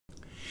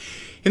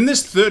In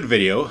this third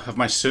video of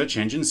my search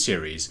engine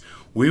series,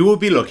 we will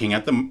be looking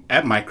at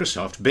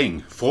Microsoft Bing,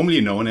 formerly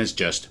known as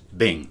just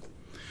Bing.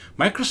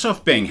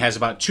 Microsoft Bing has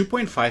about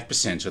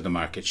 2.5% of the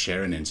market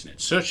share in internet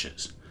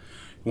searches.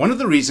 One of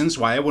the reasons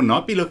why I will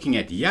not be looking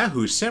at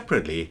Yahoo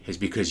separately is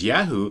because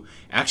Yahoo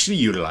actually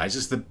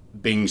utilizes the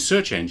Bing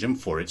search engine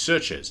for its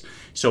searches.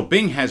 So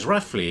Bing has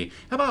roughly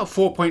about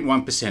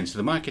 4.1% of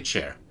the market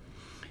share.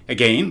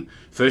 Again,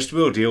 first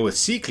we'll deal with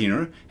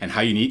CCleaner and how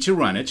you need to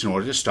run it in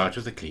order to start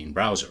with a clean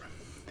browser.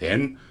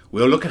 Then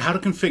we'll look at how to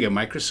configure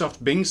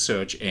Microsoft Bing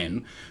search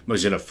in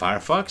Mozilla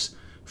Firefox,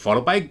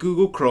 followed by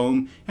Google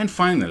Chrome, and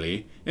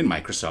finally in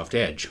Microsoft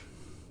Edge.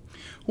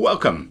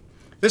 Welcome!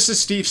 This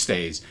is Steve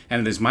Stays,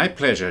 and it is my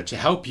pleasure to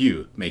help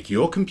you make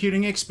your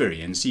computing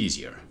experience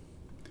easier.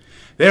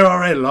 There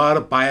are a lot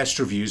of biased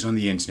reviews on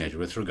the internet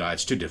with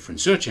regards to different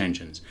search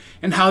engines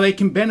and how they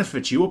can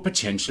benefit you or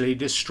potentially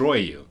destroy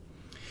you.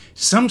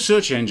 Some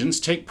search engines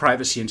take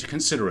privacy into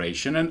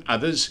consideration and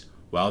others,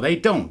 well, they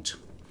don't.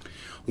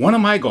 One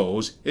of my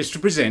goals is to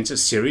present a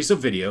series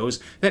of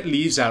videos that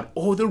leaves out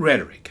all the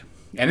rhetoric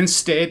and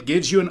instead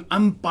gives you an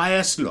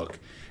unbiased look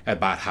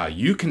about how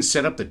you can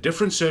set up the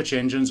different search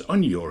engines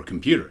on your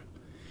computer.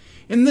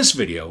 In this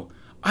video,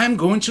 I am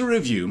going to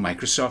review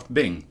Microsoft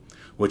Bing,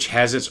 which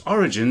has its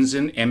origins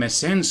in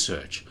MSN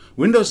Search,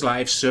 Windows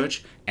Live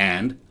Search,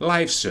 and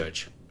Live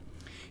Search.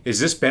 Is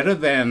this better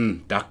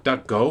than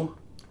DuckDuckGo,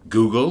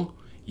 Google,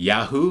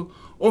 Yahoo,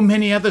 or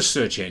many other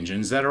search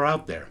engines that are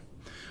out there?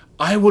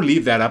 I will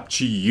leave that up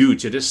to you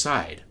to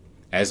decide,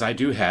 as I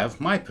do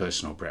have my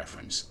personal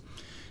preference.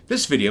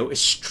 This video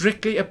is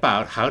strictly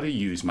about how to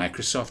use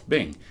Microsoft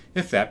Bing,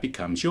 if that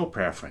becomes your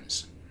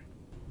preference.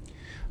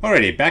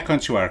 Alrighty, back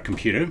onto our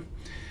computer.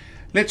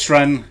 Let's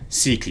run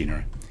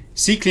CCleaner.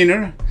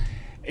 CCleaner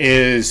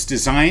is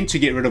designed to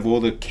get rid of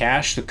all the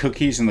cache, the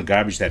cookies, and the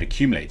garbage that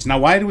accumulates. Now,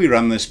 why do we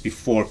run this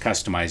before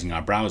customizing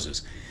our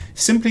browsers?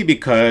 Simply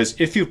because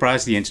if you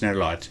browse the internet a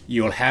lot,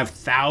 you'll have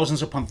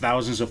thousands upon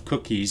thousands of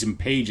cookies and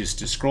pages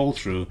to scroll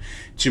through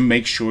to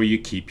make sure you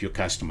keep your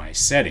customized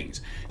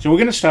settings. So we're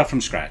going to start from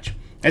scratch.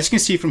 As you can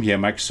see from here,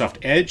 Microsoft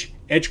Edge,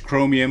 Edge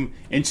Chromium,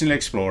 Internet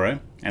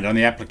Explorer, and on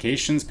the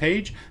applications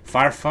page,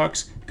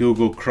 Firefox,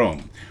 Google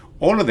Chrome.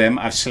 All of them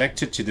I've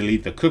selected to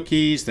delete the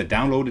cookies, the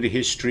downloaded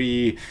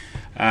history,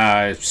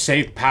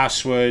 saved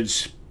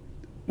passwords,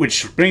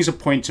 which brings a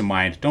point to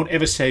mind. Don't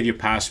ever save your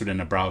password in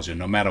a browser,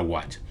 no matter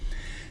what.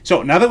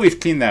 So now that we've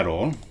cleaned that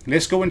all,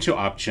 let's go into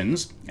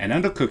options, and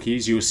under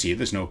cookies you'll see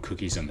there's no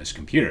cookies on this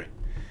computer.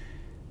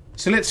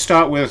 So let's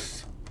start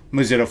with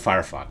Mozilla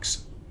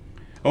Firefox.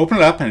 Open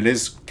it up, and it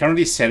is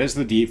currently set as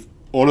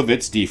all of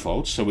its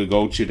defaults. So we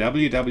go to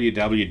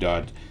www.bing.com.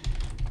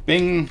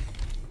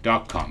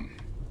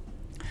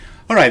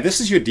 Alright,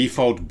 this is your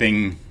default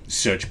Bing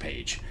search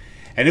page.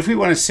 And if we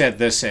want to set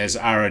this as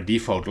our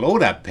default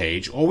load up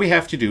page, all we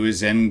have to do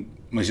is in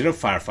Mozilla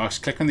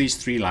Firefox, click on these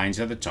three lines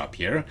at the top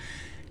here.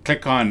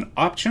 Click on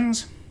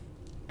Options,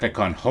 click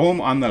on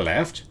Home on the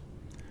left.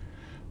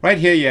 Right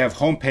here you have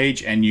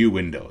Homepage and New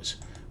Windows.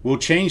 We'll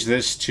change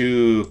this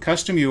to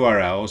Custom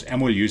URLs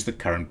and we'll use the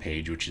current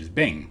page, which is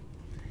Bing.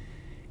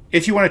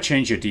 If you want to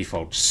change your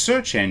default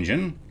search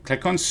engine,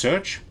 click on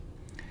Search.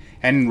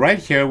 And right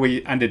here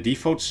under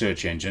Default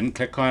Search Engine,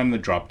 click on the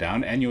drop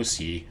down and you'll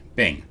see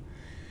Bing.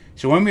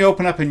 So when we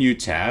open up a new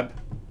tab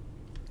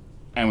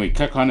and we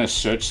click on a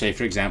search, say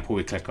for example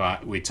we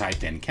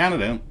type in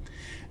Canada,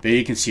 there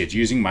you can see it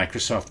using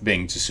Microsoft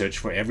Bing to search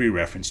for every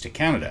reference to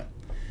Canada.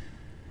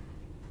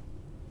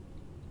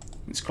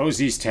 Let's close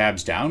these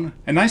tabs down.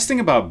 A nice thing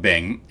about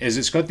Bing is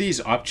it's got these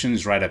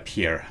options right up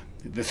here.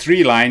 The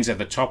three lines at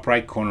the top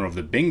right corner of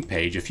the Bing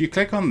page. If you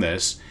click on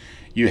this,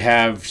 you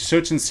have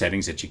certain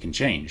settings that you can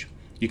change.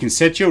 You can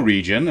set your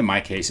region, in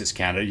my case it's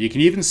Canada. You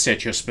can even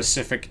set your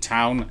specific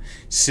town,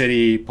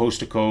 city,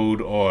 postal code,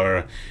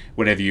 or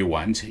whatever you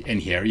want in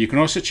here. You can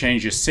also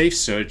change your safe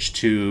search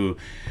to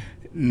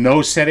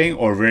no setting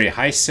or very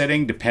high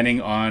setting,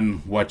 depending on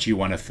what you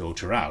want to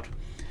filter out.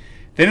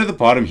 Then at the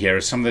bottom here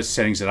are some of the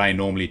settings that I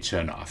normally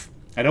turn off.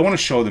 I don't want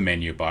to show the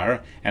menu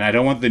bar, and I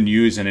don't want the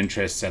news and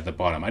interests at the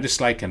bottom. I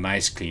just like a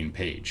nice clean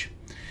page.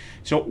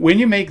 So when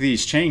you make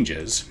these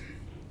changes,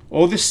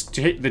 all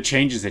the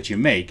changes that you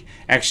make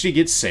actually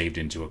get saved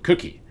into a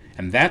cookie.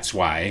 And that's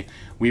why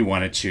we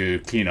wanted to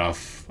clean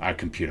off our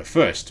computer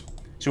first.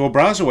 So we'll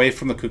browse away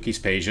from the cookies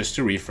page just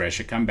to refresh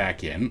it, come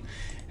back in,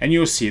 and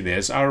you'll see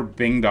there's our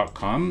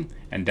bing.com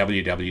and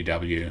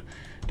www.bing.com.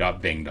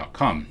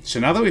 So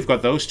now that we've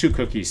got those two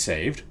cookies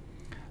saved,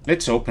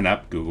 let's open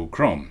up Google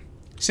Chrome.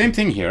 Same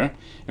thing here.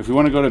 If we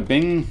want to go to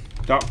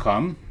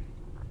bing.com,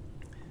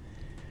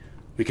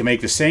 we can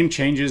make the same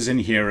changes in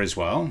here as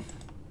well.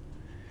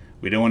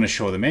 We don't want to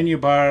show the menu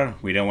bar.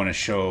 We don't want to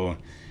show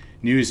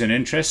news and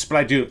interests,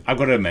 but I've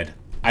got to admit,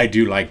 I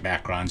do like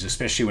backgrounds,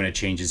 especially when it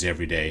changes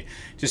every day.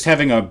 Just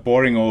having a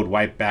boring old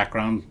white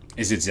background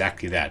is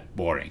exactly that,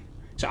 boring.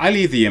 So I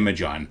leave the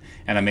image on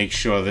and I make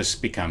sure this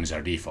becomes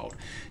our default.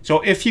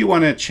 So if you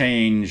want to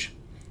change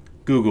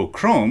Google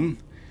Chrome,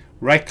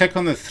 right click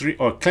on the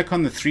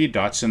three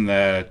dots in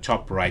the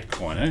top right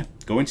corner,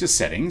 go into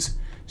settings,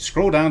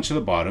 scroll down to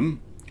the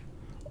bottom,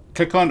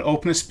 click on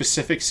open a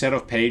specific set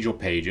of page or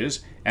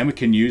pages, and we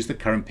can use the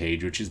current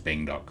page, which is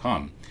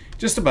bing.com.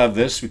 Just above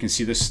this we can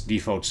see this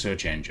default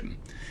search engine.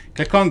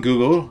 Click on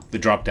Google, the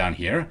drop down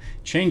here,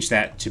 change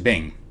that to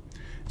Bing.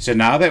 So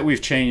now that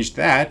we've changed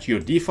that, your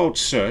default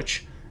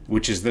search,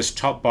 which is this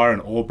top bar in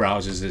all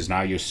browsers, is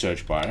now your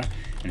search bar.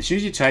 And as soon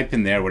as you type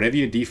in there whatever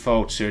your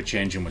default search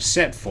engine was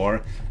set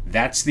for,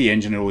 that's the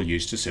engine it will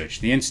use to search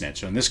the internet.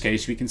 So in this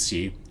case we can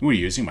see we're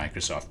using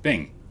Microsoft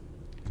Bing.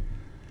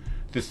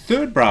 The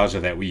third browser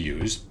that we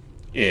use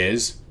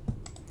is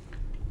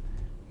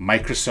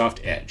Microsoft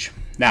Edge.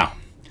 Now,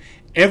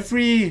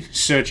 every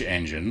search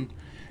engine,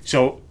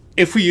 so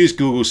if we use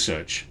Google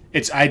search,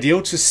 it's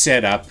ideal to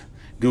set up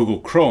Google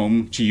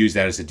Chrome to use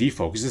that as a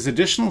default, because there's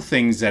additional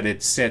things that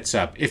it sets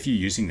up if you're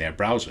using their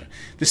browser.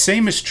 The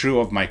same is true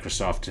of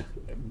Microsoft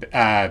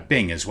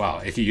Bing as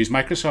well. If you use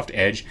Microsoft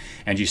Edge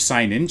and you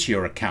sign into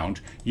your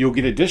account, you'll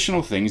get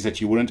additional things that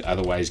you wouldn't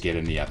otherwise get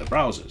in the other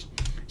browsers.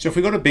 So if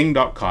we go to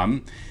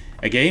bing.com,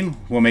 again,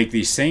 we'll make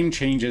these same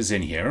changes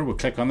in here. We'll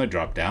click on the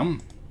drop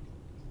down.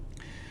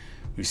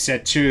 We've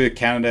set to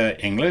Canada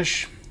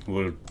English.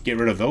 We'll get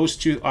rid of those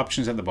two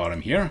options at the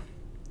bottom here.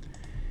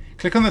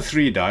 Click on the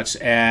three dots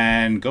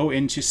and go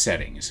into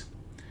settings.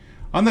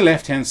 On the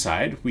left hand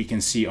side we can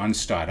see on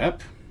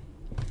startup.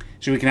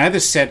 So we can either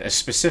set a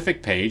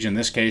specific page, in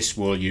this case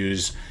we'll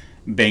use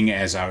Bing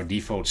as our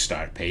default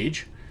start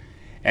page.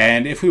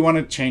 And if we want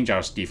to change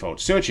our default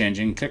search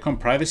engine, click on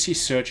privacy,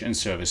 search and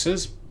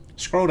services,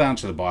 scroll down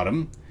to the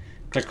bottom,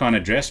 click on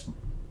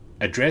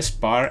address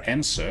bar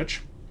and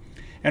search,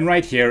 and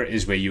right here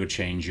is where you would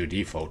change your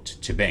default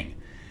to Bing.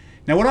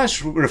 Now what I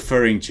was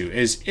referring to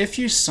is if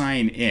you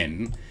sign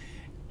in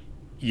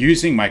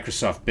using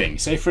Microsoft Bing,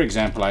 say for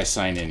example I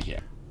sign in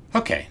here.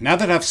 Okay, now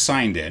that I've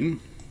signed in,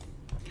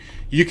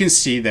 you can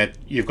see that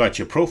you've got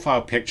your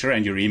profile picture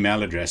and your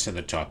email address at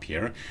the top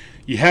here.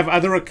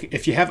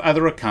 If you have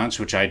other accounts,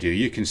 which I do,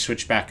 you can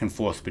switch back and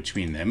forth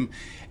between them.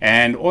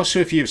 And also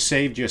if you've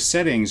saved your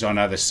settings on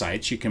other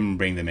sites, you can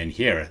bring them in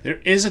here. There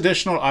is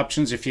additional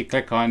options if you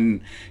click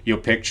on your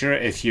picture.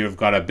 If you've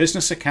got a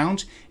business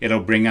account, it'll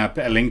bring up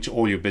a link to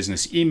all your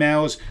business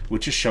emails,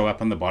 which will show up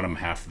on the bottom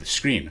half of the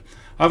screen.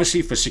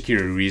 Obviously, for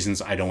security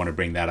reasons, I don't want to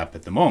bring that up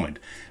at the moment.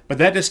 But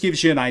that just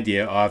gives you an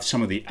idea of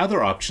some of the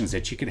other options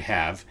that you could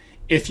have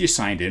if you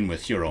signed in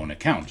with your own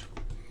account.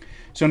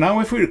 So now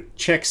if we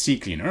check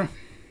CCleaner,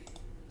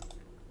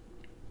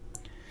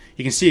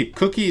 you can see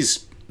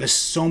cookies, there's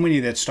so many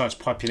that starts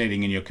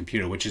populating in your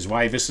computer, which is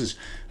why this is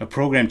a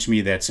program to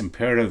me that's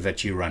imperative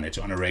that you run it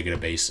on a regular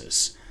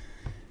basis.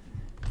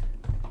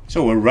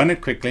 So we'll run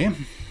it quickly.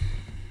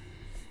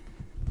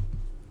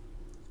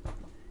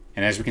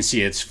 And as we can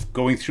see, it's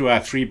going through our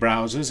three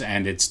browsers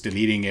and it's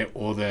deleting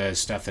all the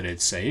stuff that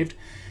it's saved.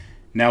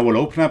 Now we'll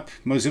open up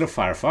Mozilla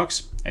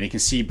Firefox and you can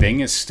see Bing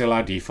is still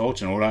our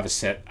default and all our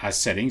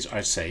settings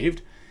are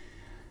saved.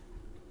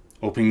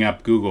 Opening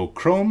up Google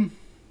Chrome.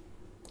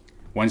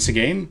 Once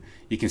again,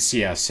 you can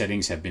see our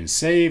settings have been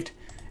saved.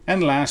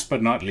 And last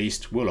but not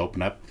least, we'll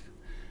open up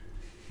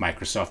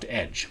Microsoft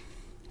Edge.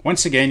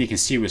 Once again, you can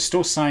see we're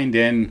still signed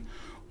in.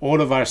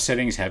 All of our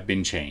settings have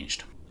been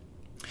changed.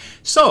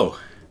 So,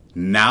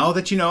 now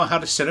that you know how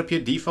to set up your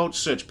default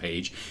search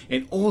page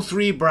in all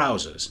three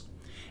browsers,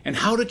 and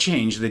how to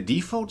change the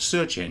default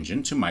search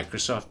engine to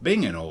Microsoft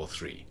Bing in all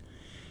three,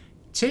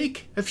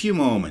 take a few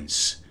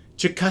moments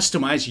to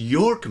customize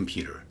your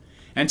computer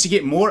and to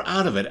get more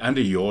out of it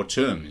under your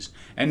terms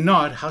and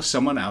not how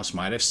someone else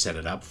might have set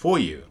it up for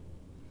you.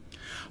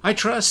 I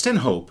trust and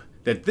hope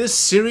that this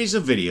series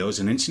of videos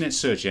on internet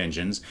search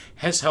engines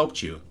has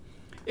helped you.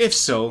 If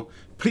so,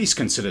 please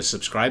consider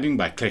subscribing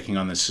by clicking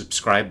on the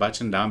subscribe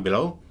button down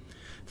below.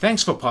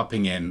 Thanks for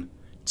popping in,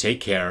 take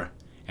care,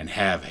 and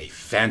have a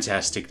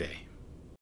fantastic day.